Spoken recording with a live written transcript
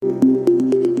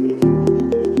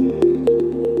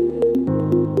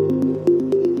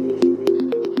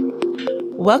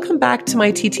Welcome back to my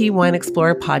TT Wine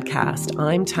Explorer podcast.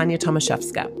 I'm Tanya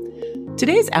Tomaszewska.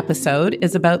 Today's episode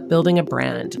is about building a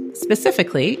brand.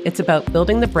 Specifically, it's about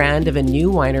building the brand of a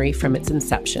new winery from its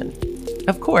inception.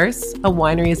 Of course, a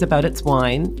winery is about its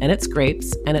wine and its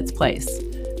grapes and its place.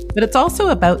 But it's also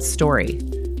about story.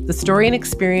 The story and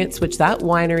experience which that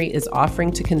winery is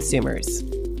offering to consumers.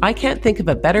 I can't think of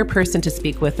a better person to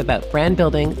speak with about brand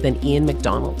building than Ian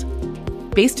MacDonald.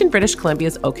 Based in British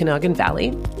Columbia's Okanagan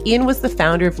Valley, Ian was the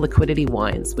founder of Liquidity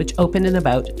Wines, which opened in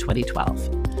about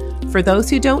 2012. For those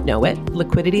who don't know it,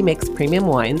 Liquidity makes premium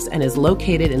wines and is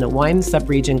located in a wine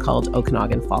subregion called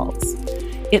Okanagan Falls.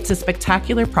 It's a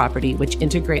spectacular property which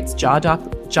integrates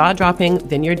jaw-dropping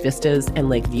vineyard vistas and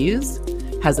lake views,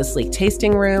 has a sleek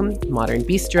tasting room, modern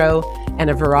bistro, and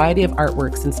a variety of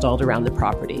artworks installed around the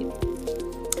property.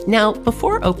 Now,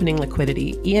 before opening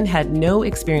Liquidity, Ian had no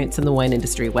experience in the wine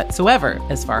industry whatsoever,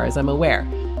 as far as I'm aware.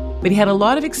 But he had a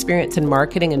lot of experience in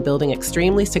marketing and building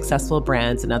extremely successful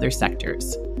brands in other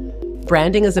sectors.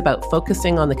 Branding is about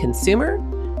focusing on the consumer,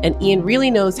 and Ian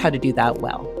really knows how to do that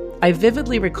well. I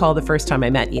vividly recall the first time I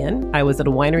met Ian. I was at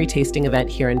a winery tasting event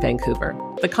here in Vancouver.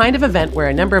 The kind of event where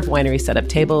a number of wineries set up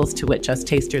tables to which us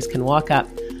tasters can walk up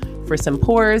for some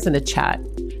pours and a chat.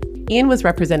 Ian was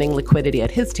representing Liquidity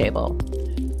at his table.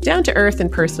 Down to earth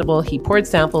and personable, he poured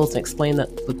samples and explained the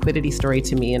Liquidity story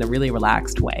to me in a really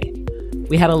relaxed way.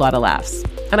 We had a lot of laughs.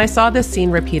 And I saw this scene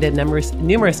repeated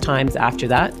numerous times after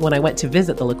that when I went to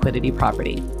visit the Liquidity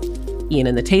property. Ian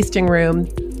in the tasting room,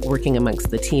 working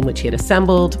amongst the team which he had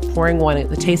assembled, pouring wine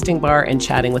at the tasting bar and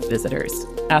chatting with visitors,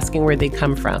 asking where they'd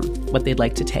come from, what they'd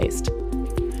like to taste.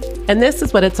 And this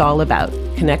is what it's all about,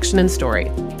 connection and story.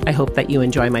 I hope that you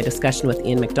enjoy my discussion with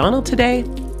Ian MacDonald today.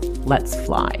 Let's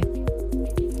fly.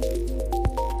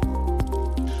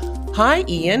 Hi,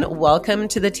 Ian. Welcome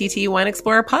to the TT Wine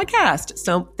Explorer podcast.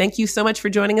 So thank you so much for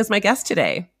joining as my guest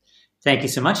today. Thank you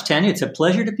so much, Tanya. It's a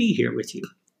pleasure to be here with you.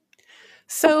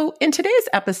 So in today's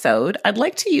episode, I'd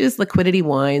like to use Liquidity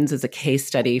Wines as a case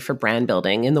study for brand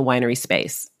building in the winery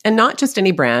space. And not just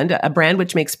any brand, a brand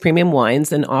which makes premium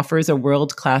wines and offers a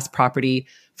world-class property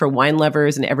for wine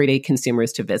lovers and everyday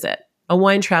consumers to visit, a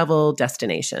wine travel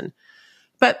destination.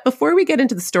 But before we get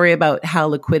into the story about how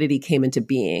Liquidity came into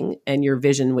being and your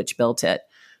vision which built it,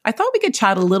 I thought we could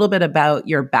chat a little bit about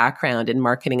your background in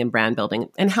marketing and brand building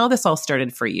and how this all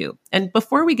started for you. And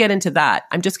before we get into that,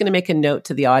 I'm just going to make a note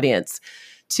to the audience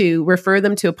to refer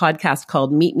them to a podcast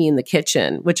called Meet Me in the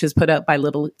Kitchen, which is put out by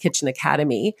Little Kitchen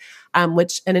Academy,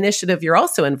 which an initiative you're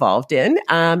also involved in.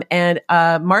 And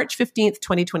March 15th,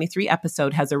 2023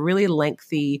 episode has a really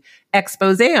lengthy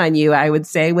expose on you, I would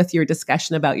say, with your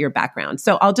discussion about your background.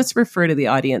 So I'll just refer to the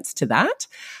audience to that.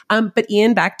 But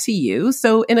Ian, back to you.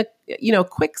 So in a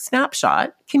quick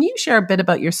snapshot, can you share a bit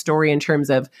about your story in terms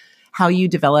of how you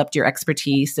developed your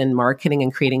expertise in marketing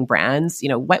and creating brands?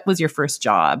 What was your first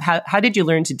job? How did you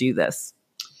learn to do this?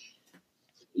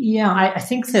 Yeah, I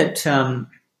think that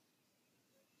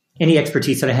any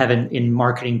expertise that I have in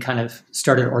marketing kind of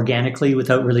started organically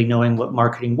without really knowing what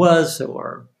marketing was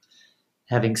or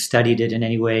having studied it in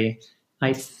any way.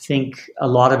 I think a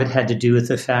lot of it had to do with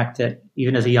the fact that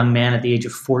even as a young man at the age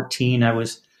of 14, I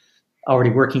was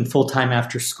already working full-time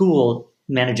after school,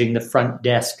 managing the front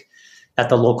desk at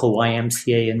the local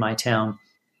YMCA in my town.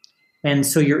 And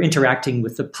so you're interacting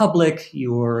with the public,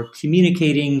 you're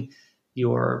communicating,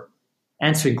 you're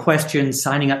answering questions,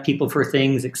 signing up people for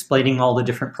things, explaining all the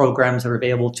different programs that are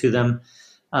available to them,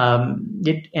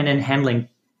 and then handling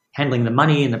the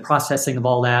money and the processing of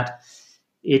all that.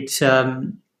 I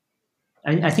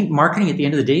think marketing at the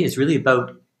end of the day is really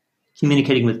about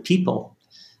communicating with people.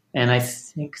 And I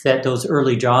think that those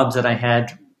early jobs that I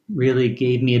had really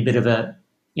gave me a bit of a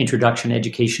introduction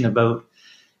education about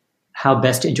how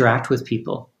best to interact with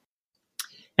people.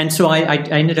 And so I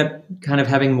ended up kind of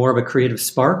having more of a creative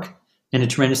spark and a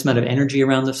tremendous amount of energy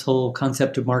around this whole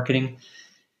concept of marketing.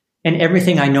 And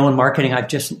everything I know in marketing, I've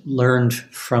just learned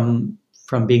from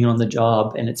being on the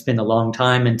job. And it's been a long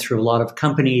time and through a lot of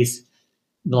companies,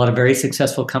 a lot of very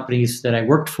successful companies that I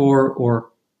worked for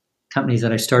or companies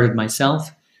that I started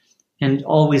myself. And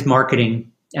always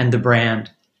marketing and the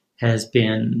brand has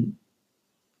been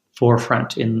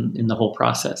forefront in the whole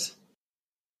process.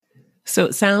 So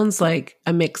it sounds like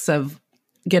a mix of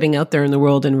getting out there in the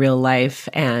world in real life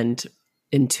and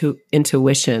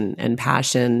intuition and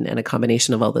passion and a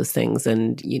combination of all those things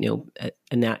and,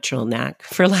 a natural knack,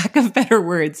 for lack of better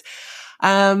words.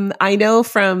 I know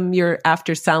from your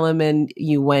after Salomon,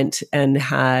 you went and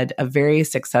had a very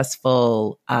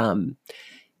successful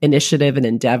initiative and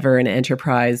endeavor and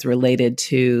enterprise related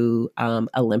to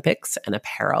Olympics and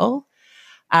apparel.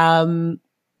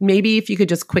 maybe if you could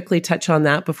just quickly touch on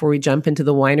that before we jump into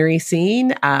the winery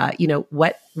scene,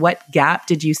 what gap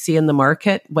did you see in the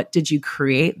market? What did you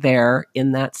create there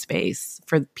in that space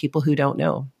for people who don't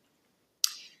know?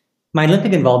 My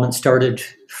Olympic involvement started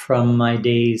from my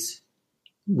days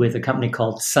with a company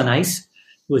called Sun Ice. It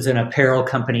was an apparel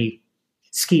company,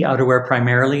 ski outerwear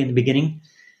primarily in the beginning,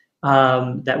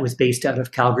 that was based out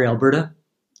of Calgary, Alberta.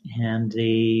 And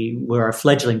they were a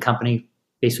fledgling company,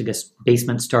 basically a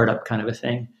basement startup kind of a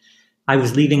thing. I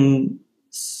was leaving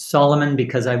Solomon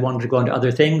because I wanted to go into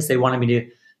other things. They wanted me to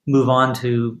move on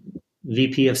to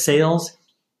VP of sales.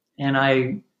 And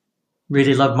I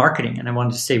really loved marketing and I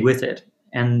wanted to stay with it.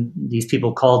 And these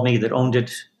people called me that owned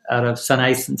it out of Sun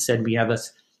Ice and said, we have a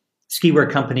ski wear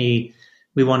company.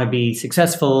 We want to be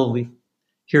successful. We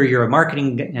hear you're a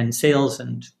marketing and sales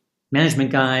and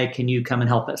management guy. Can you come and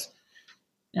help us?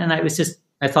 And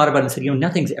I thought about it and said,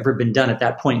 nothing's ever been done at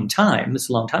that point in time. This is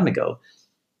a long time ago,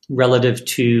 relative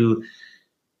to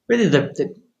really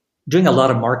the doing a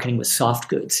lot of marketing with soft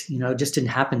goods. It just didn't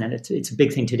happen then. It's a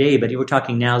big thing today, but we're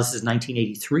talking now, this is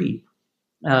 1983.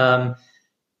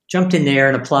 Jumped in there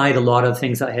and applied a lot of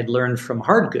things I had learned from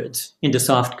hard goods into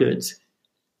soft goods.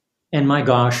 And my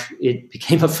gosh, it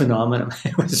became a phenomenon.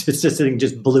 It was just this thing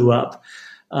just blew up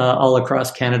all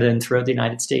across Canada and throughout the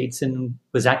United States and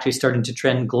was actually starting to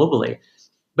trend globally.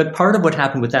 But part of what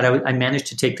happened with that, I managed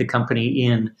to take the company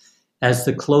in as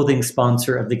the clothing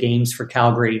sponsor of the Games for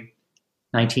Calgary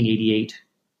 1988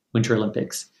 Winter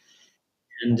Olympics.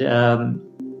 And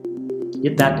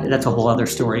that's a whole other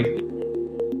story.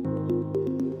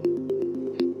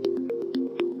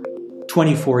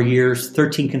 24 years,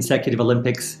 13 consecutive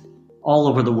Olympics, all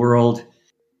over the world,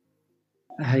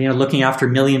 looking after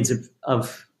millions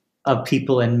of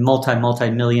people and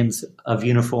multi-millions of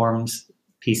uniforms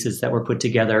pieces that were put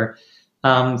together.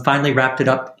 Finally wrapped it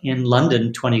up in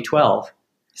London 2012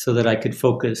 so that I could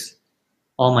focus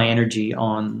all my energy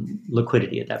on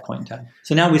liquidity at that point in time.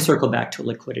 So now we circle back to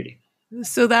liquidity.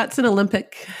 So that's an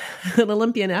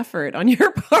Olympian effort on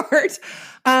your part.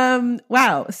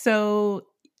 Wow. So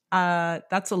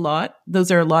that's a lot.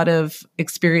 Those are a lot of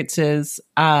experiences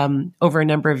over a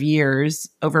number of years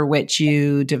over which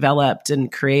you developed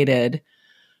and created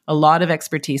a lot of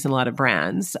expertise and a lot of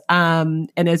brands. And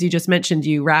as you just mentioned,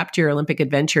 you wrapped your Olympic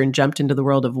adventure and jumped into the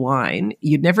world of wine.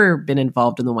 You'd never been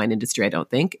involved in the wine industry, I don't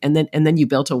think. And then you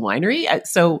built a winery.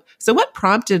 So what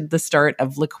prompted the start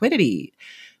of Liquidity?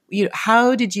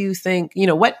 How did you think,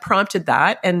 what prompted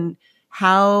that, and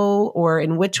how or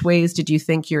in which ways did you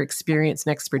think your experience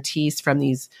and expertise from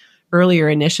these earlier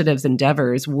initiatives,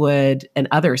 endeavors and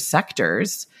other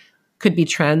sectors could be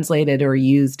translated or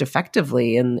used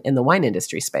effectively in the wine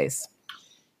industry space?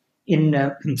 In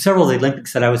several of the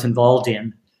Olympics that I was involved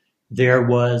in, there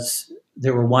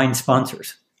were wine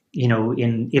sponsors,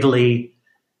 in Italy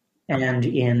and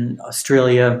in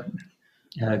Australia,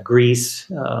 Greece,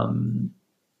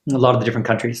 a lot of the different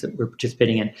countries that we're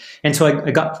participating in. And so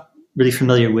I got really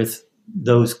familiar with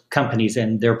those companies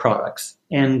and their products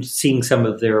and seeing some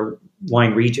of their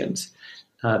wine regions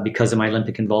because of my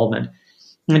Olympic involvement.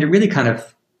 And it really kind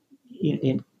of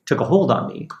it took a hold on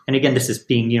me. And again, this is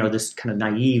being, this kind of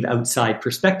naive outside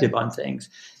perspective on things.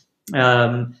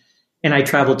 And I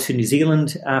traveled to New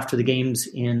Zealand after the games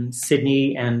in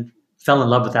Sydney and fell in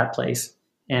love with that place.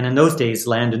 And in those days,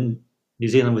 land in New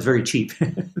Zealand was very cheap,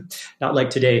 not like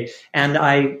today. And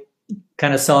I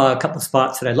kind of saw a couple of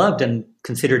spots that I loved and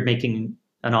considered making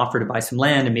an offer to buy some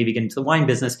land and maybe get into the wine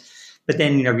business. But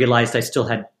then, realized I still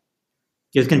had,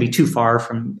 it was going to be too far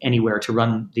from anywhere to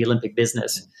run the Olympic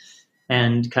business.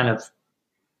 And kind of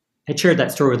had shared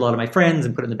that story with a lot of my friends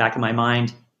and put it in the back of my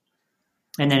mind.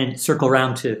 And then circle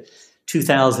around to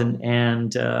 2000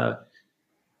 and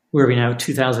where are we now?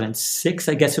 2006,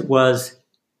 I guess it was,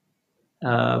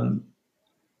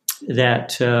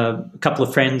 that a couple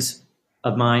of friends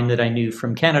of mine that I knew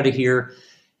from Canada here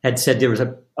had said there was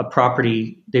a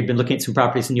property. They'd been looking at some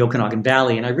properties in the Okanagan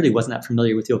Valley, and I really wasn't that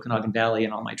familiar with the Okanagan Valley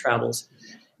in all my travels,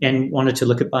 and wanted to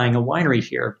look at buying a winery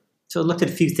here. So I looked at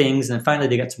a few things, and then finally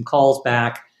they got some calls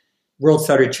back. World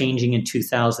started changing in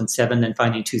 2007, then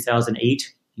finally in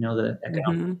 2008, the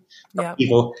economic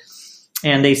upheaval.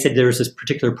 And they said there was this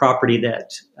particular property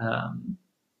that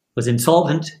was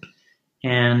insolvent,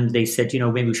 and they said,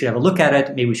 maybe we should have a look at it.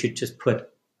 Maybe we should just put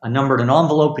a number in an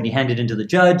envelope, and you hand it into the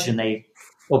judge, and they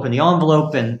open the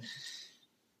envelope, and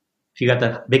if you got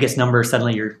the biggest number,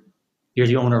 suddenly you're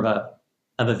the owner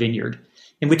of a vineyard,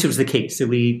 and which was the case. So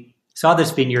we saw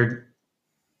this vineyard.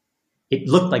 It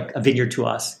looked like a vineyard to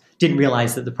us. Didn't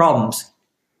realize that the problems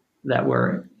that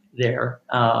were there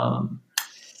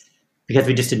because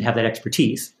we just didn't have that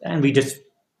expertise, and we just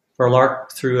for a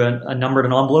lark, threw a number in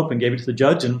an envelope and gave it to the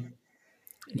judge, and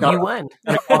you won.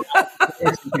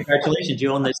 Congratulations,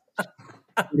 you own this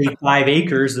 5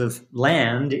 acres of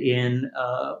land in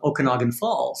Okanagan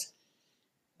Falls.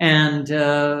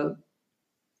 And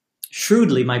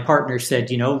shrewdly, my partner said,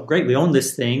 great, we own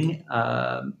this thing.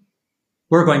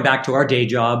 We're going back to our day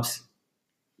jobs.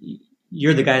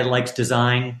 You're the guy that likes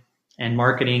design and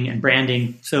marketing and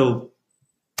branding. So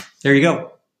there you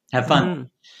go. Have fun.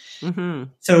 Mm-hmm.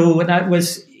 So that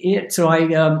was it. So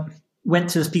I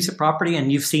went to this piece of property,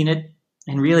 and you've seen it.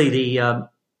 And really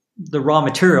the raw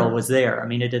material was there. I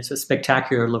mean, it's a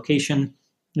spectacular location.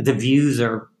 The views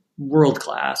are world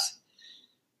class.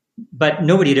 But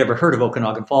nobody had ever heard of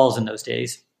Okanagan Falls in those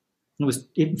days.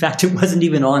 In fact, it wasn't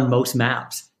even on most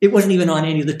maps. It wasn't even on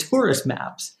any of the tourist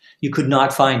maps. You could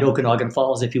not find Okanagan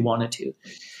Falls if you wanted to.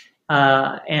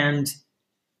 And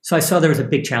so I saw there was a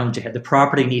big challenge ahead. The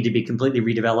property needed to be completely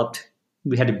redeveloped.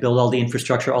 We had to build all the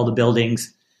infrastructure, all the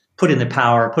buildings, put in the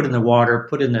power, put in the water,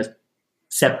 put in the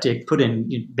septic, put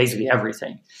in basically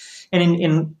everything. And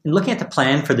in looking at the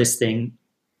plan for this thing,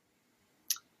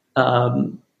 I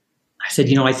said,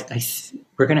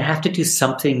 we're going to have to do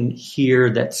something here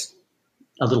that's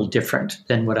a little different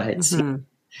than what I had seen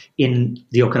in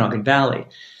the Okanagan Valley.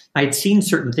 I had seen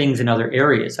certain things in other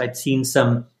areas. I'd seen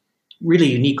some really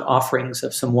unique offerings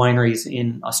of some wineries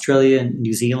in Australia and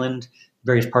New Zealand,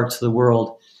 various parts of the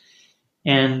world.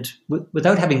 And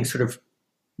without having sort of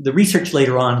the research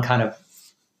later on kind of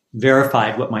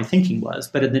verified what my thinking was.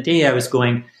 But in the day I was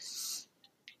going,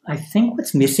 I think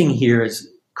what's missing here is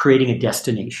creating a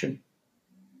destination.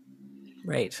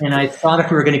 Right. And I thought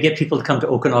if we were going to get people to come to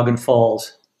Okanagan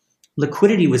Falls,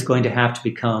 Liquidity was going to have to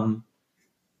become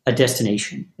a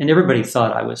destination. And everybody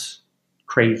thought I was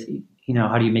crazy.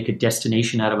 How do you make a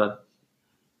destination out of a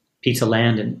piece of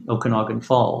land in Okanagan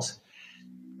Falls?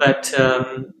 But,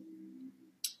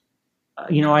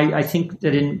 I think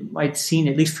that I'd seen,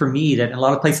 at least for me, that in a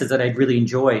lot of places that I'd really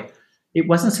enjoyed, it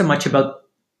wasn't so much about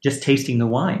just tasting the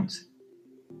wines.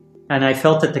 And I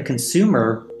felt that the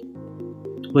consumer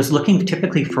was looking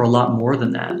typically for a lot more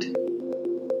than that.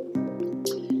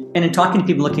 And in talking to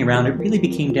people looking around, it really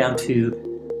became down to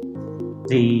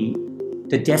the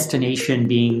destination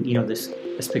being,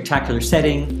 a spectacular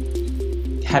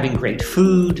setting, having great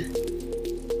food,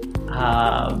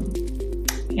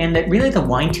 and that really the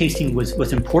wine tasting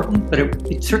was important, but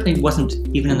it certainly wasn't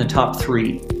even in the top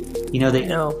 3.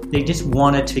 They just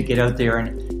wanted to get out there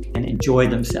and enjoy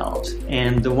themselves.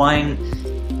 And the wine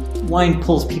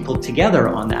pulls people together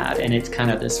on that, and it's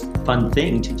kind of this fun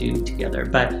thing to do together.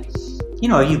 But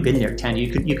you've been there, Tania.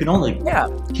 You can only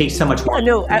taste so much wine.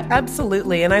 Yeah, no,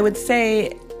 absolutely. And I would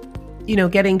say,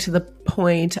 getting to the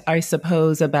point, I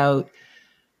suppose, about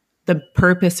the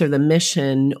purpose or the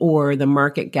mission or the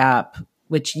market gap,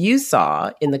 which you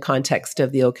saw in the context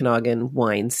of the Okanagan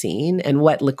wine scene and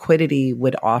what Liquidity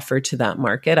would offer to that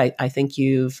market. I think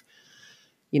you've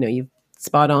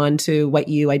spot on to what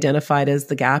you identified as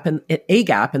a gap in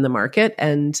the market.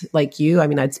 And like you, I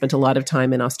mean, I'd spent a lot of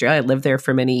time in Australia. I lived there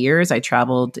for many years. I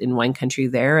traveled in wine country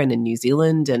there and in New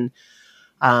Zealand and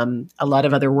a lot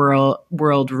of other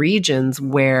world regions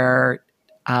where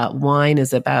wine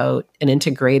is about an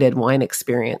integrated wine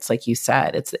experience. Like you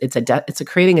said, it's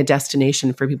creating a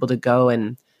destination for people to go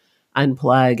and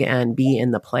unplug and be in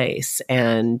the place.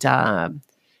 And,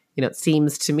 it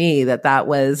seems to me that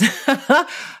was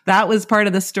that was part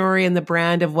of the story and the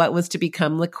brand of what was to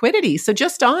become Liquidity. So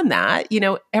just on that,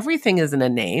 everything isn't a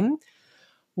name.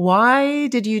 Why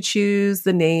did you choose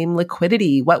the name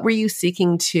Liquidity? What were you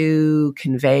seeking to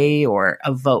convey or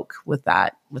evoke with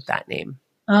that name?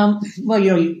 Well,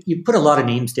 you put a lot of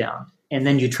names down, and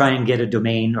then you try and get a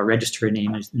domain or register a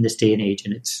name in this day and age,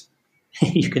 and it's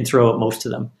you can throw out most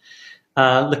of them.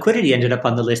 Liquidity ended up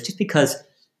on the list just because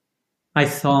I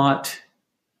thought,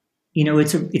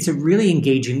 it's a really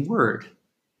engaging word.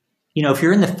 If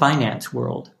you're in the finance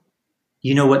world,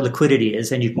 you know what liquidity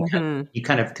is, and you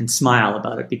kind of can smile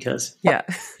about it because,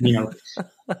 winery,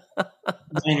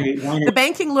 the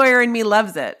banking lawyer in me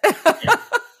loves it. Yeah.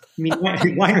 I mean,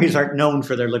 wineries aren't known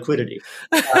for their liquidity.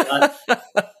 And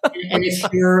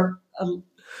if you're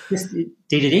just a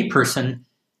day-to-day person,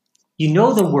 you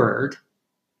know the word,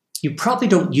 you probably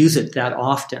don't use it that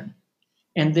often.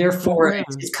 And therefore,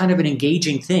 it's kind of an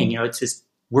engaging thing. It's this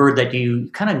word that you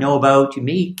kind of know about. You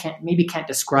maybe can't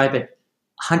describe it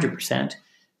 100%,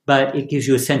 but it gives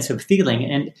you a sense of feeling.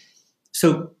 And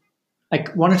so I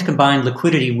wanted to combine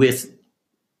liquidity with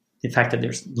the fact that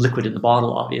there's liquid in the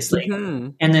bottle, obviously.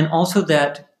 Mm-hmm. And then also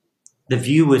that the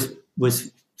view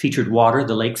was featured water,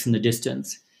 the lakes in the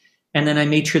distance. And then I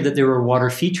made sure that there were water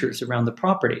features around the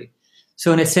property.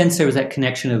 So in a sense, there was that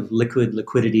connection of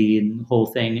liquidity and the whole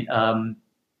thing.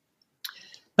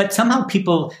 But somehow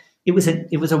it was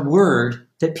a word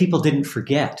that people didn't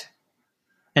forget.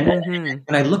 And when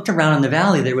I looked around in the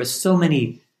valley, there was so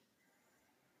many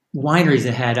wineries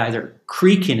that had either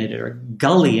creek in it or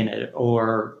gully in it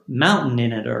or mountain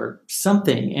in it or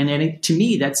something. And to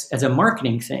me, that's, as a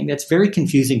marketing thing, that's very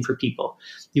confusing for people.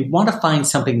 You want to find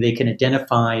something they can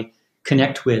identify,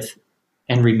 connect with,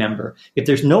 and remember. If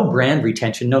there's no brand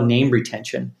retention, no name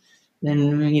retention,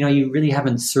 then, you really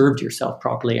haven't served yourself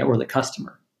properly or the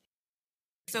customer.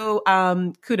 So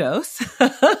kudos,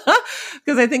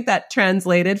 because I think that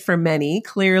translated for many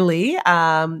clearly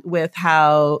with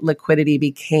how Liquidity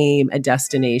became a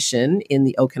destination in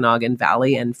the Okanagan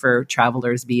Valley and for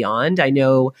travelers beyond. I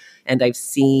know, and I've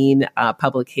seen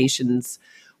publications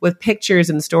with pictures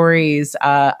and stories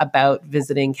about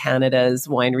visiting Canada's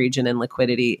wine region, and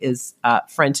Liquidity is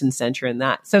front and center in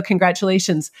that. So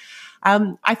congratulations.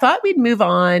 I thought we'd move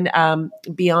on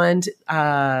beyond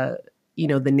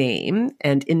the name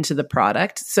and into the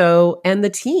product. And the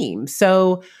team.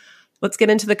 So let's get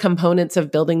into the components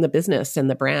of building the business and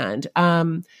the brand.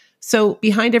 So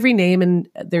behind every name, and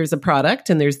there's a product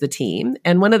and there's the team.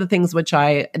 And one of the things which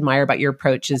I admire about your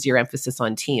approach is your emphasis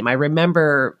on team. I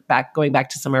remember going back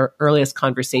to some of our earliest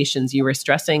conversations, you were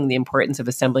stressing the importance of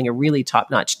assembling a really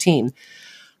top-notch team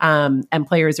and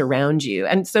players around you.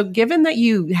 And so given that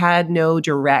you had no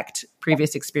direct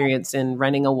previous experience in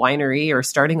running a winery or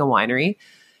starting a winery,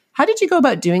 how did you go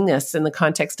about doing this in the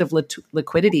context of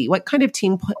Liquidity? What kind of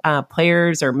team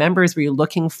players or members were you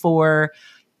looking for?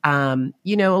 A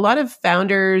lot of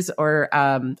founders or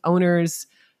owners,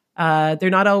 they're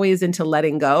not always into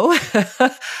letting go.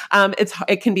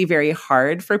 It can be very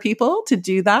hard for people to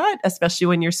do that, especially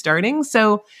when you're starting.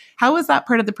 So how was that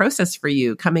part of the process for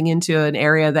you, coming into an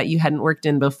area that you hadn't worked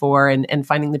in before and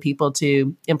finding the people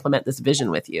to implement this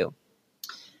vision with you?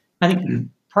 I think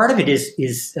part of it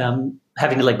is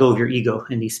having to let go of your ego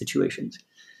in these situations.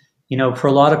 For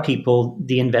a lot of people,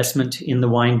 the investment in the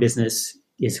wine business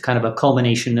is kind of a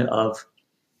culmination of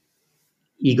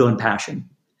ego and passion.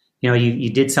 You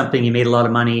did something, you made a lot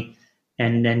of money,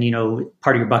 and then,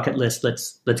 part of your bucket list,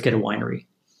 let's get a winery.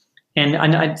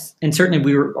 And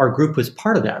certainly our group was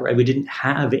part of that, right? We didn't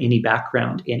have any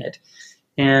background in it.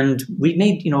 And we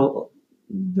made,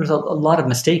 there's a lot of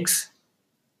mistakes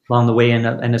along the way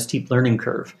and a steep learning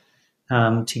curve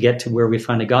to get to where we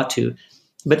finally got to.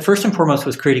 But first and foremost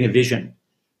was creating a vision,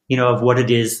 of what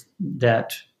it is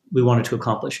that we wanted to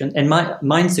accomplish. And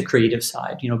mine's the creative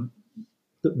side,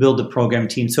 build the program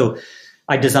team. So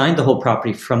I designed the whole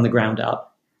property from the ground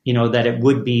up, that it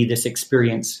would be this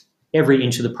experience every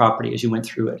inch of the property as you went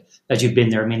through it, as you've been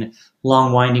there. I mean,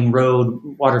 long winding road,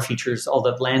 water features, all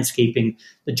the landscaping,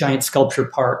 the giant sculpture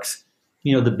parks,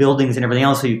 the buildings and everything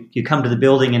else. So you come to the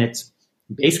building and it's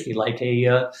basically like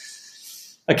a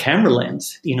camera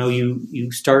lens.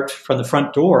 You start from the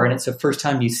front door and it's the first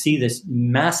time you see this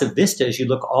massive vista as you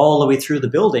look all the way through the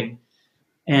building,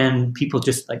 and people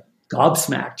just like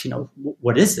gobsmacked,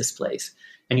 what is this place?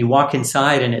 And you walk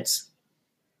inside and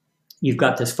you've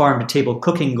got this farm to table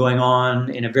cooking going on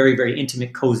in a very, very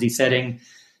intimate, cozy setting.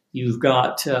 You've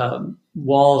got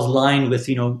walls lined with,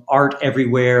 art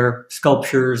everywhere,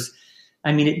 sculptures.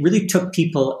 I mean, it really took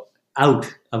people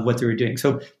out of what they were doing.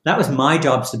 So that was my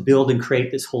job, to build and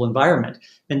create this whole environment.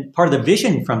 And part of the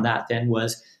vision from that then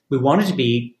was we wanted to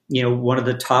be, one of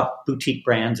the top boutique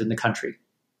brands in the country.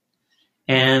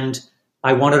 And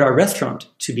I wanted our restaurant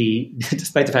to be,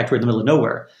 despite the fact we're in the middle of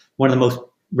nowhere, one of the most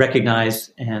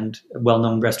recognized and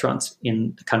well-known restaurants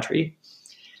in the country.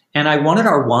 And I wanted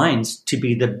our wines to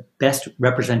be the best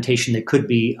representation they could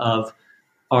be of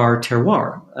our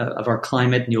terroir, of our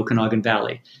climate in the Okanagan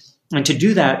Valley. And to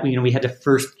do that, we had to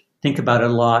first think about it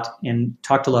a lot and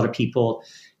talk to a lot of people.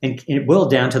 And it boiled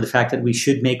down to the fact that we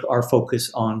should make our focus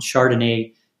on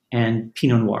Chardonnay and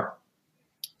Pinot Noir.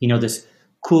 This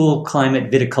cool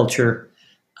climate viticulture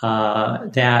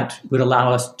that would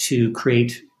allow us to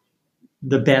create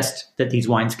the best that these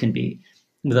wines can be.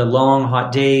 The long,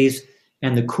 hot days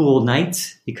and the cool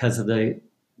nights, because of the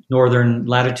northern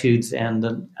latitudes and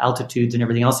the altitudes and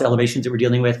everything else, the elevations that we're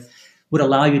dealing with, would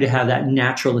allow you to have that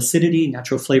natural acidity,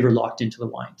 natural flavor locked into the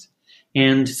wines.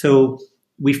 And so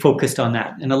we focused on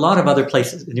that. And a lot of other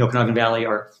places in the Okanagan Valley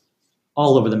are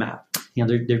all over the map.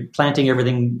 They're planting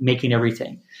everything, making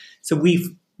everything. So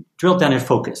we've drilled down and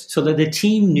focused so that the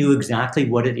team knew exactly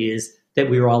what it is that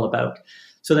we were all about.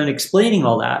 So then explaining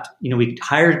all that, we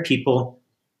hired people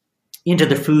into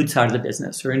the food side of the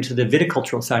business, or into the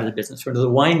viticultural side of the business, or into the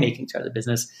winemaking side of the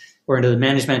business, or into the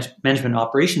management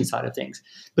operations side of things,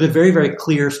 but a very, very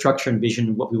clear structure and vision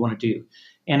of what we want to do.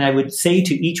 And I would say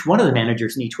to each one of the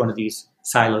managers in each one of these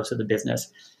silos of the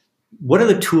business, what are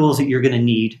the tools that you're going to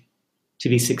need to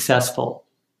be successful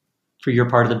for your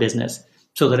part of the business,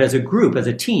 so that as a group, as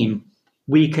a team,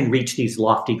 we can reach these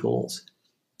lofty goals?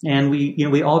 And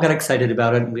we all got excited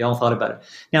about it, and we all thought about it.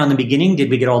 Now, in the beginning,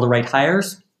 did we get all the right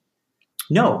hires?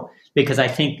 No, because I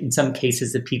think in some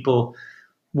cases that people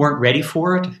weren't ready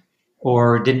for it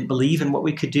or didn't believe in what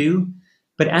we could do.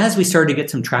 But as we started to get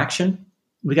some traction,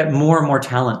 we got more and more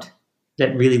talent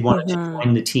that really wanted to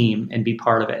join the team and be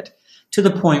part of it, to the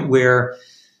point where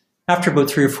after about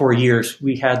 3 or 4 years,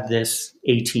 we had this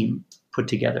A-team put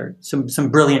together. Some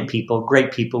brilliant people,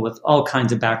 great people with all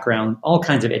kinds of background, all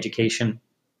kinds of education,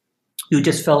 who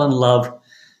just fell in love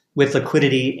with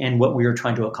Liquidity and what we were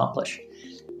trying to accomplish.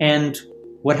 And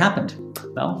what happened?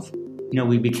 Well,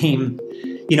 we became,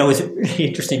 it was really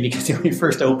interesting, because when we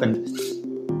first opened,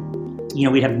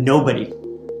 we'd have nobody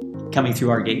coming through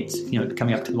our gates,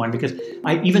 coming up to the wine, because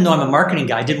even though I'm a marketing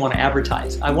guy, I didn't want to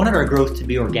advertise. I wanted our growth to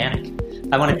be organic.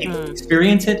 I wanted people to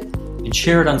experience it and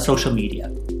share it on social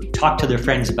media, talk to their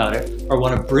friends about it, or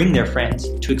want to bring their friends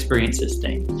to experience this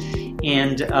thing.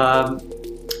 And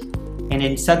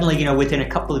then suddenly, within a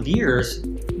couple of years,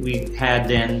 we had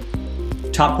then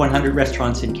top 100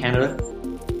 restaurants in Canada.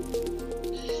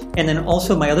 And then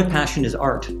also my other passion is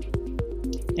art.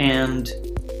 And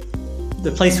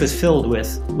the place was filled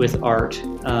with art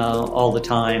all the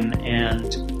time,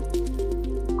 and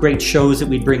great shows that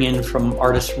we'd bring in from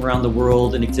artists from around the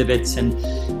world, and exhibits, and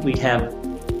we'd have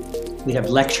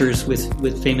lectures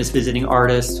with famous visiting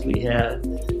artists. We had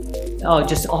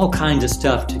just all kinds of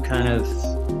stuff to kind of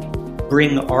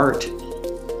bring art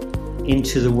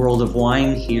into the world of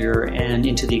wine here and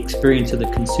into the experience of the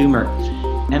consumer.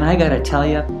 And I gotta tell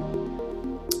you,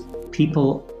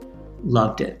 people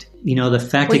loved it. The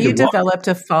fact that you developed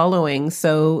a following,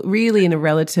 so really in a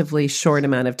relatively short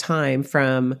amount of time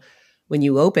from when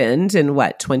you opened in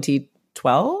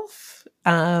 2012?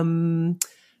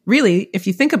 Really, if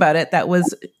you think about it, that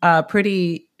was a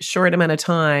pretty short amount of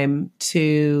time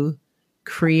to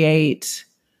create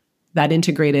that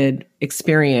integrated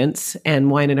experience,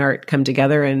 and wine and art come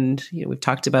together. And we've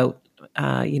talked about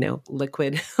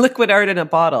liquid art in a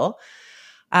bottle,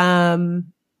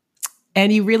 and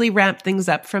you really ramped things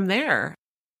up from there.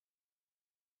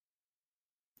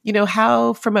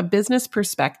 How, from a business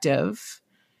perspective,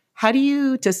 how do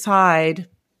you decide?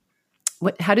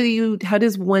 How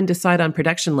does one decide on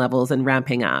production levels and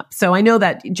ramping up? So I know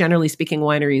that generally speaking,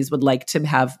 wineries would like to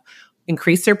have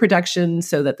increase their production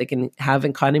so that they can have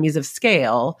economies of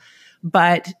scale.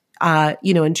 But, do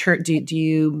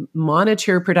you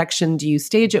monitor production? Do you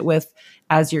stage it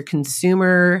as your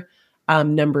consumer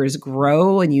numbers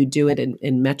grow, and you do it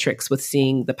in metrics with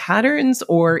seeing the patterns?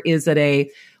 Or is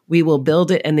it we will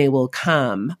build it and they will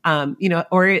come?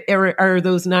 Or are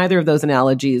those, neither of those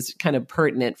analogies kind of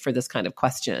pertinent for this kind of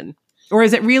question? Or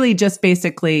is it really just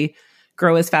basically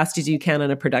grow as fast as you can on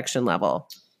a production level?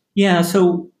 Yeah,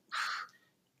 so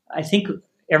I think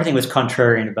everything was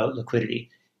contrarian about Liquidity.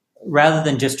 Rather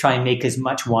than just try and make as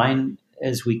much wine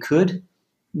as we could,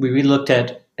 we really looked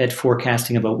at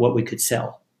forecasting about what we could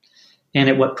sell and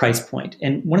at what price point.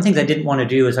 And one of the things I didn't want to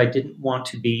do is I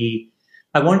wanted to be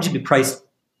priced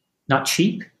not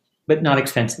cheap, but not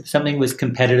expensive. Something was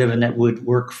competitive and that would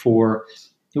work for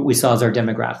what we saw as our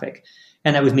demographic.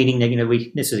 And that was meaning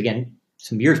that, this is again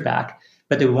some years back,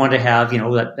 but they wanted to have,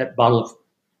 that bottle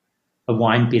of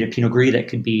wine, be it a Pinot Gris, that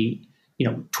could be,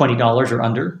 $20 or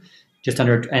under, just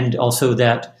under, and also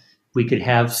that we could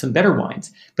have some better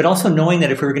wines. But also knowing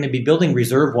that if we were going to be building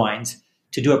reserve wines,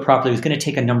 to do it properly, it was going to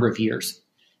take a number of years.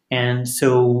 And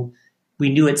so we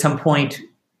knew at some point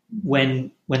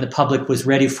when the public was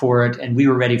ready for it and we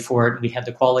were ready for it, and we had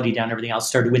the quality down, everything else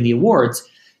started to win the awards,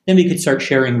 then we could start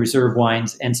sharing reserve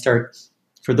wines and start,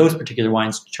 for those particular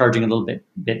wines, charging a little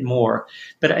bit more.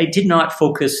 But I did not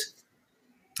focus,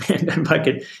 and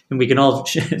we can all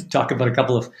talk about a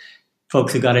couple of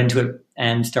folks who got into it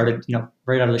and started,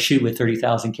 right out of the chute with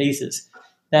 30,000 cases.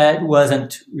 That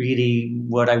wasn't really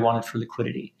what I wanted for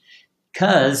Liquidity,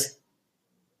 because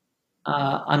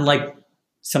unlike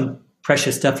some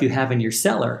precious stuff you have in your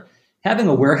cellar, having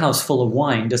a warehouse full of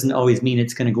wine doesn't always mean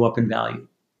it's going to go up in value.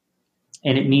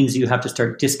 And it means you have to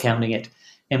start discounting it.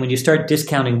 And when you start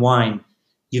discounting wine,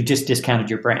 you've just discounted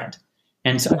your brand.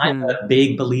 And so I'm a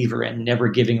big believer in never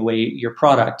giving away your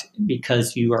product,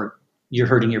 because you're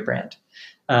hurting your brand.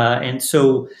 And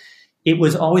so it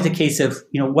was always a case of,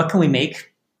 what can we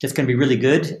make that's going to be really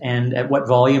good, and at what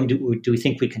volume do we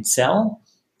think we can sell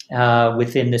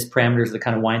within this parameters of the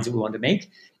kind of wines that we want to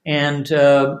make, and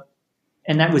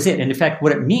that was it. And in fact,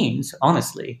 what it means,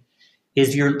 honestly,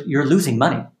 is you're losing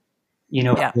money.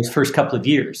 For those first couple of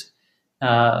years,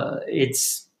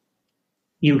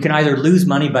 you can either lose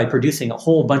money by producing a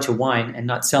whole bunch of wine and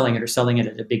not selling it, or selling it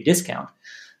at a big discount,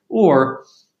 or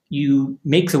you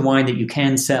make the wine that you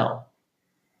can sell,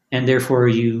 and therefore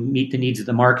you meet the needs of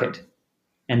the market.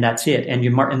 And that's it. And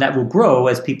and that will grow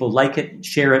as people like it,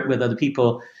 share it with other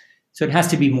people. So it has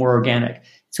to be more organic.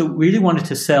 So we really wanted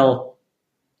to sell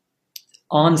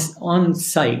on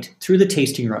site through the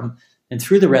tasting room and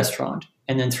through the restaurant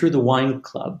and then through the wine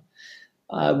club.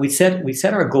 We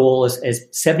set our goal as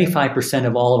 75%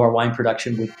 of all of our wine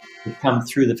production would come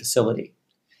through the facility,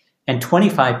 and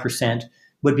 25%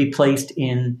 would be placed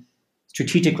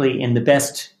strategically in the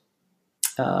best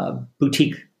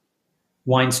boutique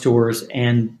wine stores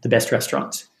and the best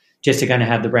restaurants, just to kind of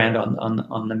have the brand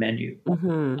on the menu.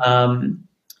 Mm-hmm.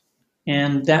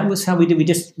 And that was how we did.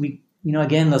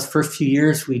 Again, those first few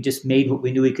years, we just made what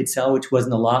we knew we could sell, which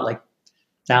wasn't a lot, like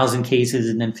 1,000 cases,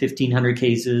 and then 1,500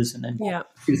 cases, and then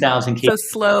 2,000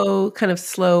 cases. So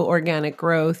slow organic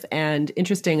growth. And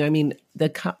interesting. I mean, the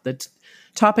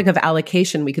topic of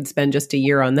allocation, we could spend just a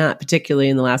year on that, particularly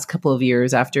in the last couple of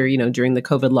years after, during the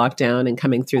COVID lockdown and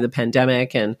coming through the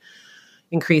pandemic and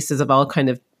increases of all kind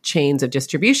of chains of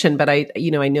distribution. But I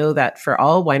know that for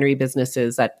all winery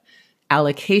businesses, that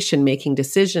allocation, making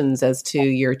decisions as to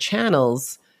your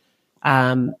channels,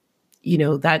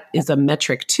 that is a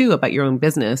metric too about your own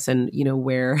business, and,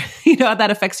 where, how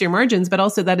that affects your margins, but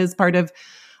also that is part of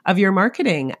your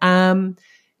marketing.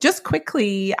 Just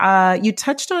quickly, you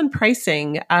touched on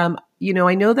pricing. I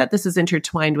know that this is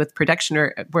intertwined with production,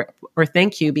 or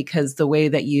thank you, because the way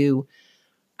that you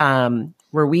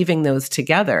were weaving those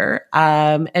together.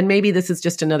 And maybe this is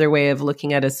just another way of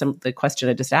looking at the question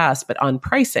I just asked, but on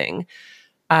pricing,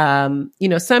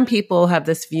 some people have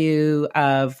this view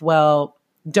of, well,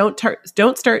 don't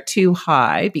start too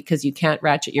high because you can't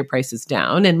ratchet your prices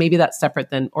down. And maybe that's separate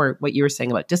than, or what you were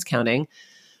saying about discounting,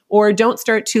 or don't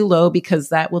start too low because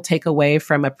that will take away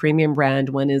from a premium brand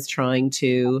one is trying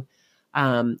to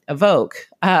evoke.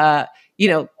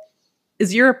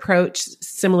 Is your approach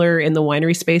similar in the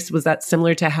winery space? Was that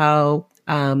similar to how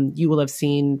you will have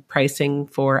seen pricing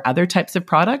for other types of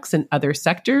products in other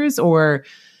sectors? Or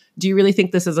do you really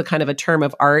think this is a kind of a term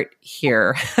of art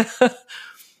here?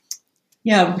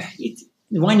 Yeah,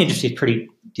 the wine industry is pretty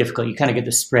difficult. You kind of get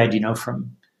the spread,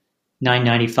 from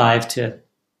 $9.95 to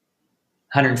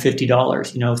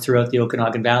 $150, throughout the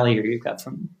Okanagan Valley, or you've got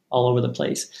from all over the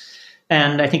place.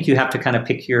 And I think you have to kind of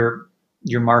pick your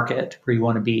market where you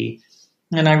want to be.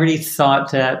 And I really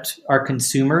thought that our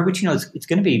consumer, which, it's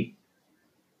going to be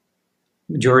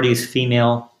majority is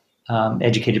female,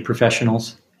 educated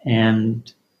professionals,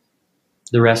 and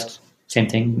the rest, same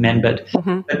thing, men, but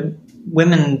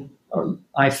women,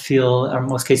 I feel, in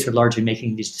most cases, are largely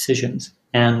making these decisions.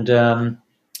 And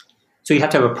so you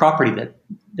have to have a property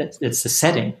that's the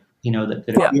setting, that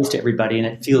appeals to everybody, and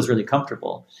it feels really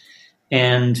comfortable.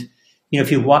 And,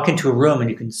 if you walk into a room and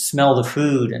you can smell the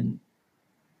food and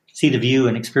see the view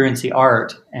and experience the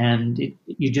art, and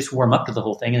you just warm up to the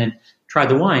whole thing, and then try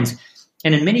the wines.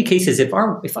 And in many cases, if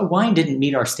a wine didn't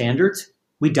meet our standards,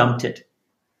 we dumped it.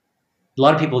 A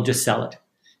lot of people just sell it.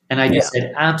 And I just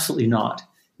said, absolutely not.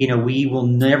 We will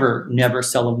never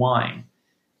sell a wine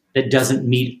that doesn't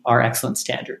meet our excellent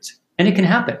standards. And it can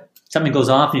happen. Something goes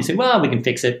off and you say, well, we can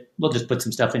fix it. We'll just put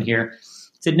some stuff in here. I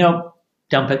said, no,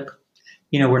 dump it.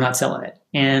 We're not selling it.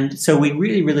 And so we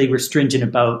really, really were stringent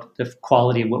about the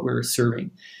quality of what we were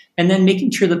serving. And then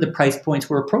making sure that the price points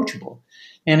were approachable.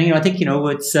 And, I think,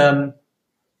 it's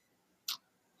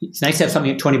nice to have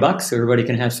something at $20 so everybody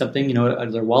can have something, out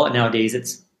of their wallet. Nowadays,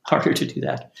 it's harder to do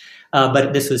that.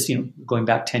 But this was, going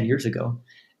back 10 years ago.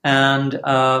 And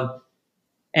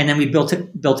then we built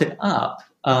it up.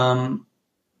 And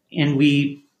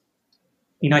we,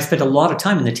 I spent a lot of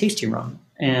time in the tasting room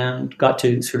and got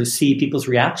to sort of see people's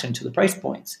reaction to the price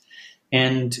points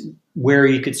and where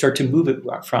you could start to move it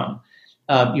from.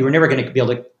 You were never going to be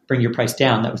able to bring your price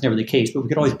down. That was never the case, but we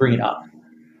could always bring it up.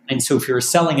 And so if you were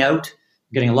selling out,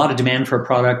 getting a lot of demand for a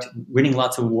product, winning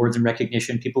lots of awards and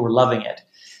recognition, people were loving it,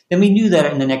 then we knew that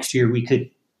in the next year we could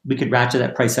ratchet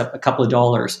that price up a couple of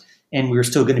dollars, and we were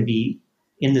still going to be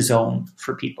in the zone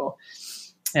for people.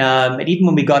 And even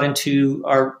when we got into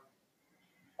our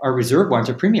reserve wines,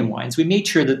 our premium wines, we made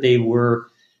sure that they were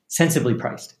sensibly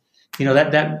priced.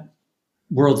 That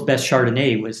world's best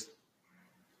Chardonnay was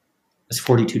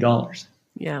 $42.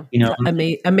 Yeah. You know,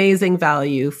 Amazing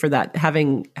value for that.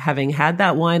 Having had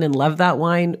that wine and loved that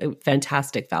wine,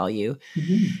 fantastic value.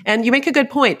 mm-hmm. And you make a good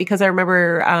point, because I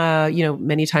remember,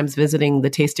 many times visiting the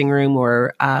tasting room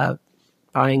or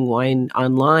buying wine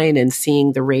online and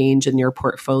seeing the range in your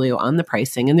portfolio on the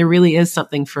pricing. And there really is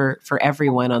something for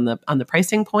everyone on the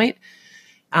pricing point.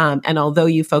 And although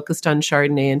you focused on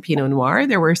Chardonnay and Pinot Noir,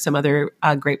 there were some other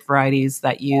grape varieties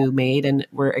that you made and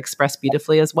were expressed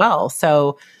beautifully as well.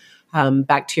 So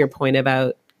back to your point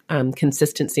about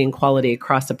consistency and quality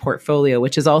across a portfolio,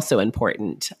 which is also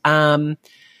important.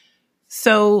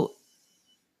 So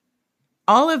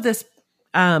all of this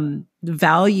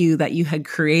value that you had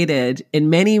created in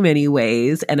many, many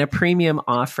ways, and a premium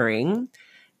offering,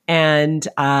 and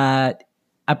a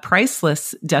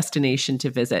priceless destination to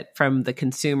visit from the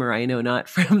consumer, I know, not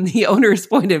from the owner's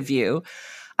point of view.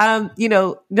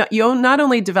 You not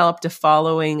only developed a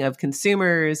following of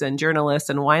consumers and journalists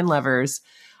and wine lovers,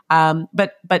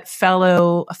 but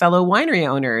fellow winery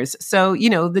owners. So,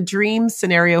 the dream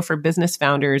scenario for business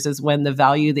founders is when the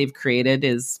value they've created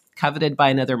is coveted by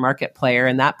another market player,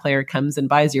 and that player comes and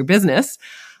buys your business.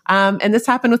 And this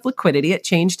happened with Liquidity. It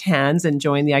changed hands and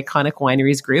joined the Iconic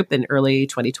Wineries group in early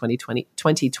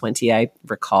 2020, I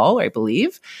recall, or I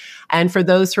believe. And for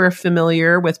those who are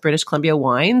familiar with British Columbia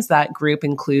wines, that group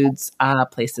includes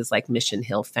places like Mission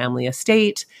Hill Family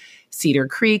Estate, Cedar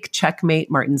Creek, Checkmate,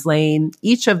 Martin's Lane.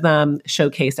 Each of them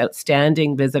showcase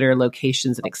outstanding visitor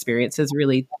locations and experiences,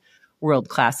 really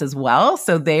world-class as well.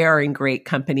 So they are in great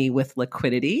company with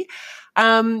Liquidity.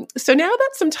 So now that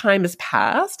some time has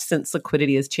passed since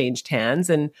Liquidity has changed hands,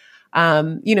 and,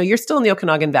 you're still in the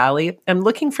Okanagan Valley, I'm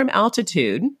looking from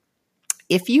altitude.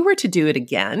 If you were to do it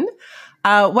again,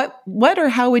 what or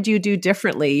how would you do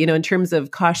differently, in terms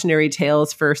of cautionary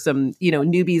tales for some,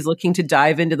 newbies looking to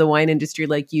dive into the wine industry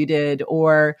like you did,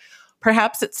 or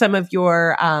perhaps it's some of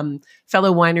your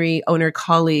fellow winery owner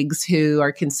colleagues who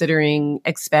are considering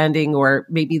expanding, or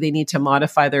maybe they need to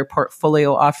modify their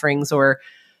portfolio offerings, or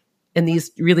in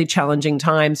these really challenging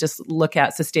times, just look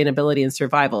at sustainability and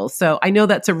survival. So I know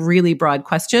that's a really broad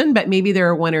question, but maybe there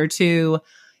are one or two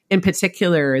in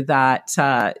particular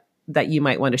that you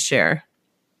might want to share.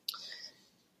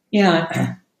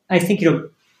 Yeah, I think, I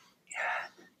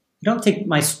don't think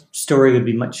my story would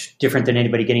be much different than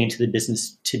anybody getting into the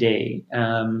business today.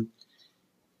 I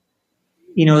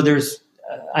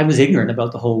was ignorant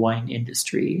about the whole wine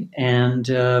industry, and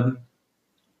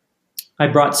I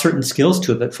brought certain skills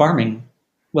to it, but farming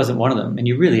wasn't one of them. And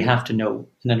you really have to know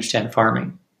and understand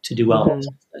farming to do well in this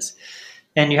business.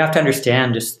 And you have to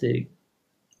understand just the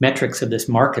metrics of this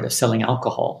market of selling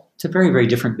alcohol. It's a very, very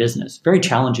different business, very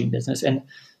challenging business, and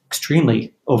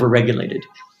extremely overregulated.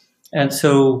 And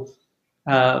so,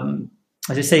 as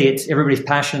I say, everybody's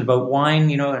passionate about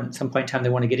wine, and at some point in time they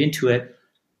want to get into it.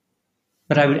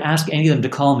 But I would ask any of them to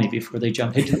call me before they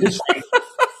jump into this thing.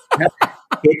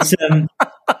 It's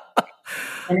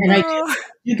and I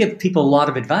do give people a lot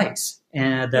of advice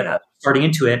that are starting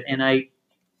into it, and I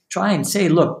try and say,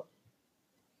 look,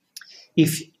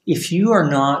 if you are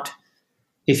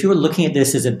looking at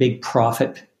this as a big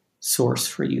profit source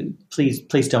for you,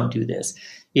 please don't do this.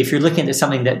 If you're looking at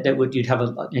something that you'd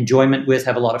have enjoyment with,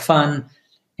 have a lot of fun,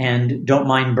 and don't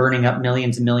mind burning up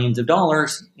millions and millions of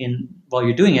dollars while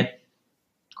you're doing it,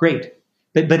 great.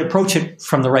 But approach it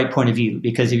from the right point of view,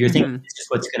 because if you're thinking it's just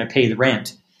what's going to pay the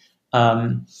rent,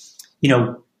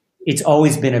 it's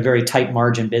always been a very tight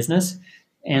margin business,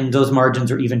 and those margins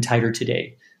are even tighter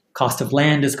today. Cost of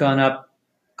land has gone up,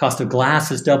 cost of glass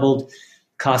has doubled,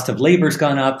 cost of labor's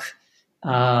gone up,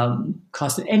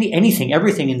 cost of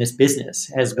everything in this business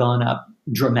has gone up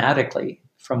dramatically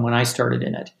from when I started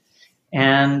in it.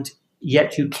 And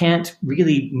yet you can't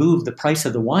really move the price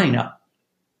of the wine up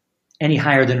any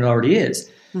higher than it already is.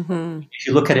 Mm-hmm. If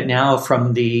you look at it now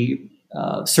from the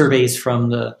surveys from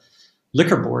the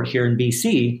Liquor Board here in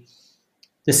BC,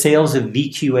 the sales of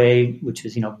VQA, which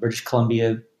is, British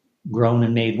Columbia grown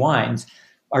and made wines,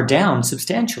 are down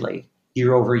substantially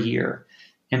year over year.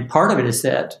 And part of it is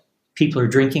that people are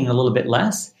drinking a little bit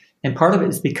less. And part of it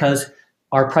is because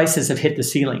our prices have hit the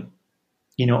ceiling,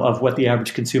 of what the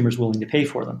average consumer is willing to pay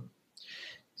for them.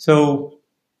 So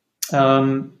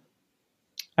I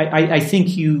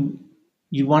think you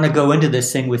want to go into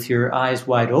this thing with your eyes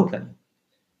wide open,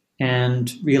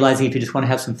 and realizing if you just want to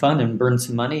have some fun and burn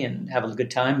some money and have a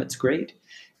good time, it's great.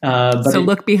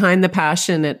 Look behind the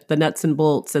passion at the nuts and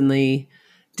bolts and the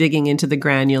digging into the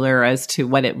granular as to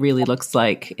what it really looks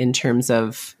like in terms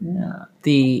of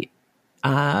the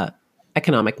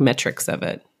economic metrics of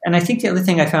it. And I think the other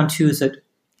thing I found too is that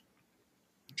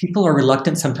people are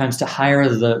reluctant sometimes to hire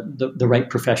the right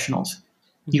professionals.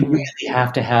 You really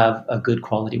have to have a good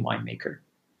quality winemaker.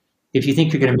 If you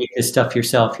think you're going to make this stuff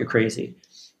yourself, you're crazy.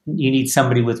 You need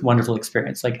somebody with wonderful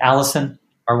experience. Like Allison,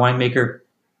 our winemaker,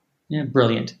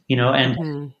 brilliant,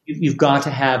 and you've got to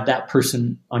have that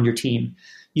person on your team.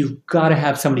 You've got to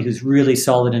have somebody who's really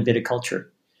solid in viticulture.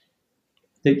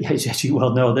 As you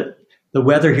well know, that the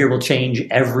weather here will change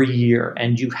every year,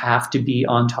 and you have to be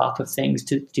on top of things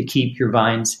to keep your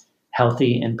vines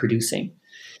healthy and producing.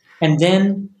 And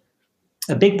then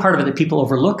a big part of it that people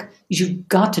overlook is you've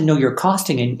got to know your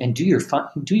costing and do your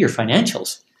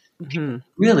financials.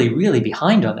 Really, really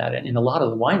behind on that in a lot of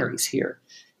the wineries here.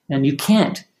 And you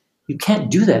can't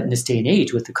do that in this day and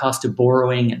age with the cost of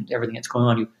borrowing and everything that's going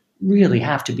on. You really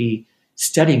have to be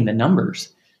studying the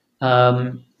numbers.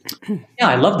 I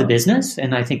love the business,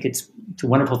 and I think it's a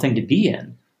wonderful thing to be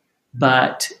in.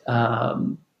 But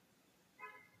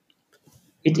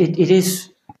it is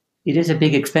a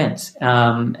big expense,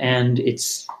 and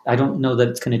I don't know that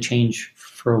it's going to change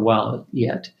for a while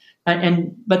yet.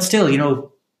 But still,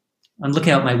 I'm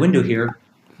looking out my window here.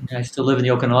 And I still live in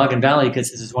the Okanagan Valley because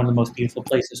this is one of the most beautiful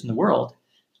places in the world,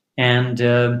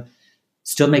 and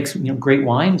still makes great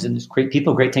wines, and there's great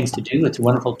people, great things to do. It's a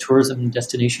wonderful tourism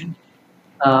destination.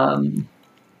 But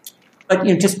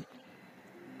just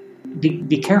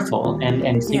be careful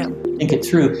and think it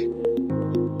through.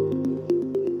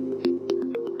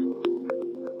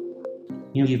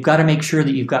 You've got to make sure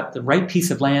that you've got the right piece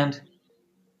of land,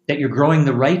 that you're growing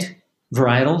the right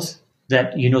varietals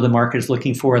that the market is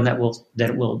looking for, and that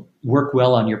it will work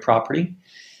well on your property.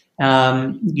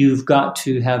 You've got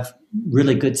to have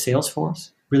really good sales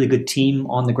force, really good team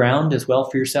on the ground as well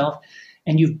for yourself,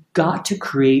 and you've got to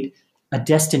create a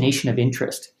destination of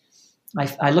interest.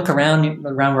 I look around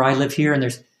where I live here, and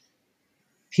there's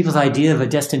people's idea of a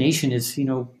destination is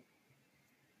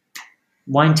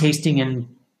wine tasting,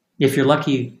 and if you're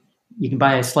lucky, you can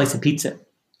buy a slice of pizza.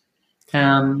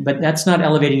 But that's not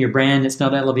elevating your brand. It's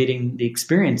not elevating the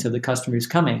experience of the customer who's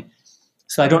coming.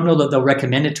 So I don't know that they'll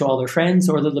recommend it to all their friends,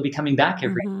 or that they'll be coming back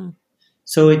every.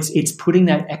 So it's putting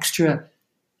that extra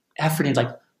effort in.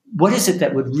 Like, what is it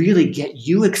that would really get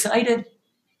you excited?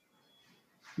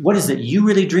 What is it you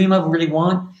really dream of, really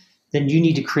want? Then you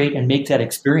need to create and make that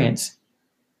experience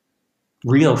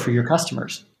real for your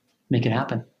customers. Make it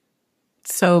happen.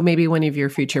 So maybe one of your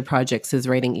future projects is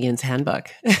writing Ian's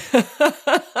handbook.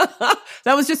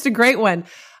 That was just a great one.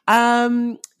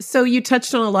 So you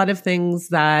touched on a lot of things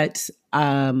that,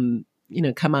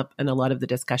 come up in a lot of the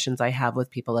discussions I have with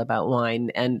people about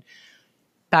wine. And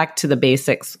back to the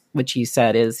basics, which you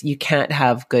said is you can't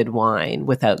have good wine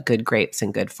without good grapes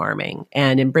and good farming.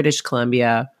 And in British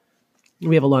Columbia,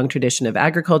 we have a long tradition of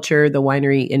agriculture. The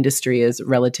winery industry is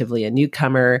relatively a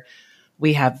newcomer.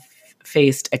 We have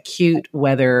faced acute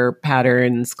weather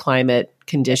patterns, climate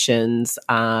conditions.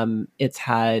 It's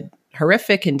had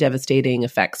horrific and devastating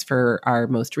effects for our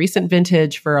most recent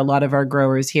vintage, for a lot of our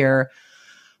growers here.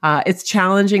 It's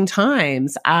challenging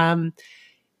times,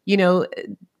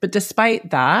 but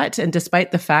despite that, and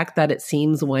despite the fact that it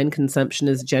seems wine consumption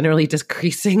is generally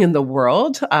decreasing in the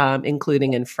world,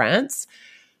 including in France,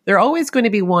 there are always going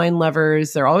to be wine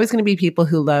lovers. There are always going to be people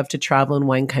who love to travel in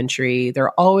wine country. There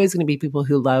are always going to be people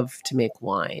who love to make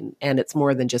wine, and it's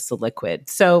more than just a liquid.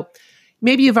 So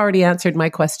maybe you've already answered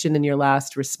my question in your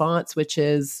last response, which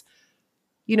is,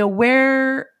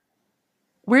 where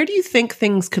do you think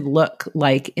things could look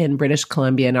like in British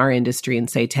Columbia in our industry in,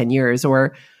 say, 10 years?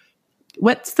 Or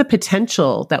what's the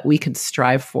potential that we could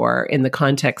strive for in the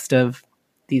context of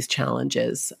these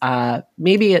challenges?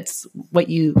 Maybe it's what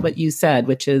you said,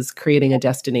 which is creating a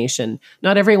destination.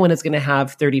 Not everyone is going to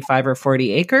have 35 or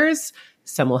 40 acres.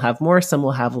 Some will have more, some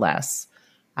will have less.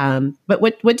 But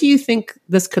what do you think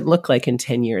this could look like in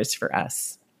 10 years for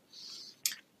us?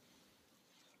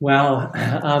 Well,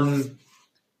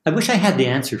 I wish I had the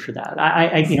answer for that.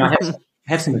 I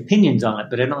have some opinions on it,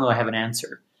 but I don't know I have an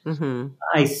answer.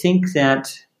 I think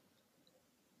that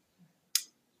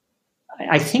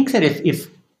if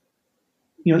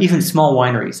even small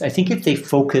wineries, I think if they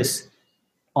focus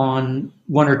on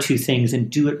one or two things and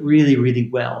do it really, really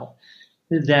well,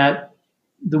 that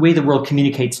the way the world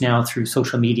communicates now through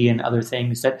social media and other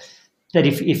things, that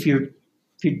if you're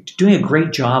doing a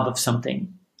great job of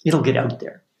something, it'll get out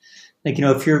there. Like,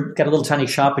 if you've got a little tiny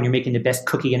shop and you're making the best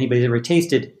cookie anybody's ever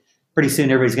tasted, pretty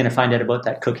soon everybody's going to find out about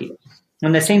that cookie.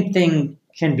 And the same thing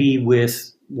can be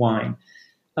with wine.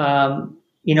 I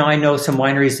know some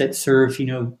wineries that serve,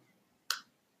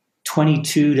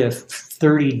 22 to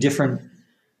 30 different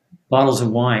bottles of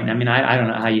wine. I mean, I don't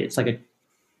know it's like a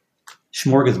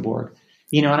smorgasbord,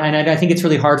 and I think it's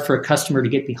really hard for a customer to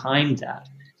get behind that.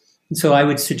 And so I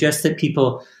would suggest that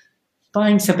people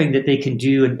find something that they can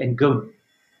do and go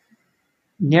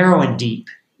narrow and deep,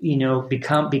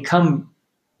 become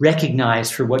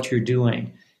recognized for what you're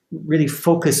doing, really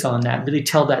focus on that, really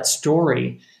tell that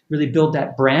story, really build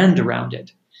that brand around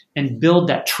it, and build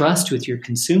that trust with your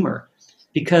consumer.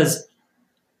 Because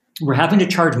we're having to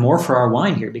charge more for our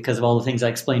wine here because of all the things I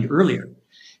explained earlier.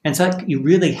 And so you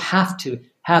really have to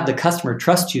have the customer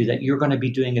trust you that you're going to be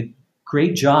doing a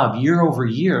great job year over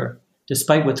year,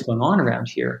 despite what's going on around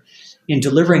here, in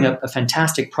delivering a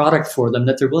fantastic product for them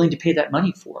that they're willing to pay that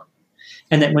money for.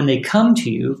 And that when they come to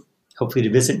you, hopefully to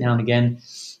visit now and again,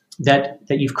 that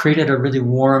you've created a really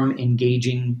warm,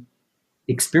 engaging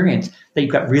experience, that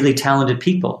you've got really talented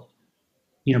people,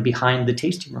 behind the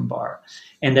tasting room bar,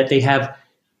 and that they have,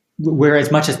 where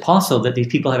as much as possible, that these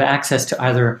people have access to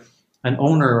either an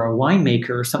owner or a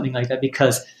winemaker or something like that,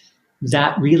 because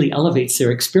that really elevates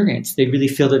their experience. They really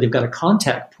feel that they've got a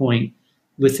contact point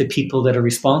with the people that are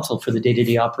responsible for the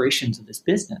day-to-day operations of this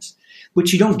business,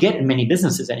 which you don't get in many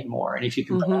businesses anymore. And if you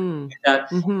can that,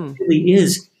 it really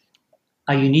is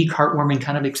a unique, heartwarming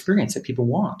kind of experience that people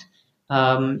want.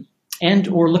 And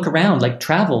or look around, like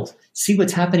travel, see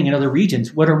what's happening in other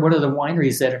regions. What are the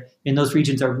wineries that are in those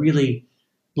regions are really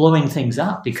blowing things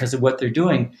up because of what they're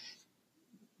doing?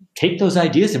 Take those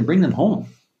ideas and bring them home.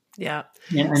 Yeah.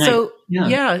 So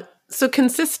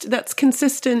that's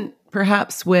consistent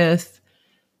perhaps with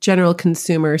general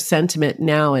consumer sentiment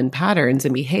now and patterns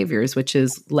and behaviors, which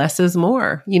is less is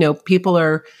more. People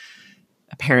are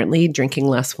apparently drinking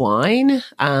less wine.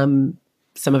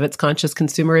 Some of it's conscious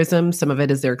consumerism. Some of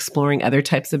it is they're exploring other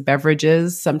types of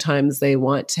beverages. Sometimes they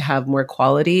want to have more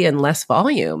quality and less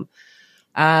volume.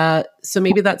 So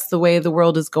maybe that's the way the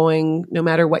world is going, no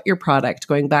matter what your product,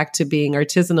 going back to being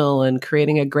artisanal and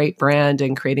creating a great brand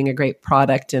and creating a great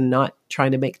product and not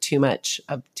trying to make too much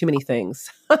of too many things.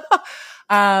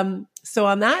 So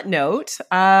on that note,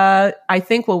 I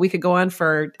think, we could go on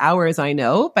for hours, I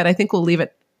know, but I think we'll leave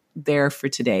it there for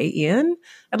today. Ian,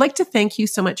 I'd like to thank you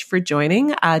so much for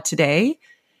joining today,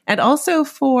 and also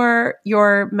for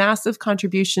your massive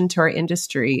contribution to our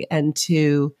industry and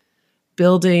to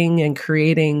building and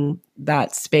creating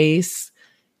that space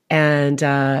and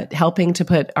helping to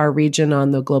put our region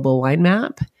on the global wine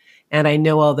map. And I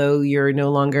know, although you're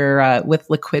no longer with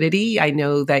Liquidity, I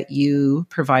know that you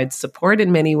provide support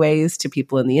in many ways to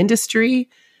people in the industry,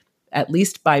 at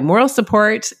least by moral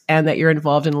support, and that you're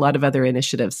involved in a lot of other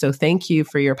initiatives. So thank you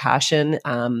for your passion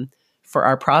for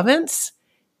our province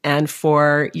and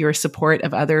for your support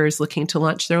of others looking to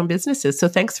launch their own businesses. So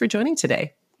thanks for joining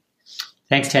today.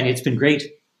 Thanks, Tania. It's been great.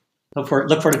 Look forward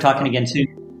to talking again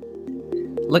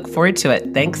soon. Look forward to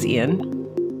it. Thanks, Ian.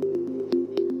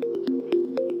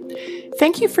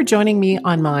 Thank you for joining me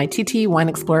on my TT Wine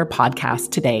Explorer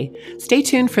podcast today. Stay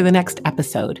tuned for the next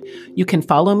episode. You can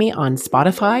follow me on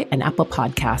Spotify and Apple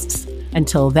Podcasts.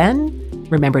 Until then,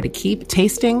 remember to keep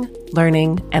tasting,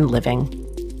 learning, and living.